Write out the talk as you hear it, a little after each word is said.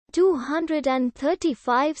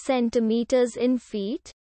235 centimeters in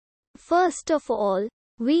feet? First of all,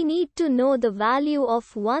 we need to know the value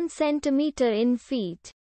of 1 centimeter in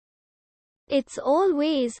feet. It's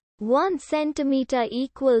always 1 centimeter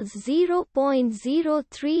equals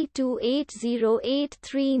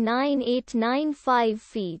 0.03280839895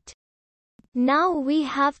 feet. Now we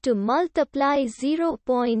have to multiply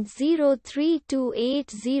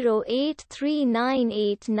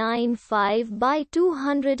 0.03280839895 by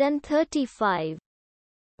 235.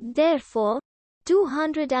 Therefore,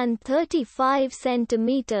 235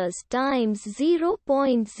 centimeters times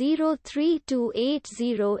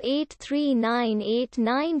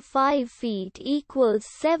 0.03280839895 feet equals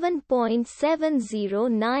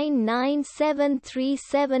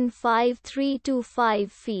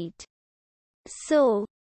 7.70997375325 feet. So,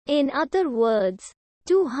 in other words,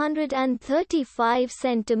 235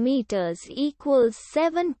 centimeters equals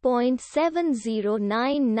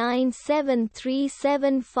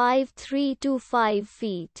 7.70997375325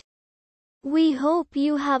 feet. We hope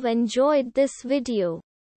you have enjoyed this video.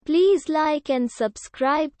 Please like and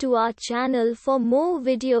subscribe to our channel for more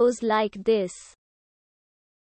videos like this.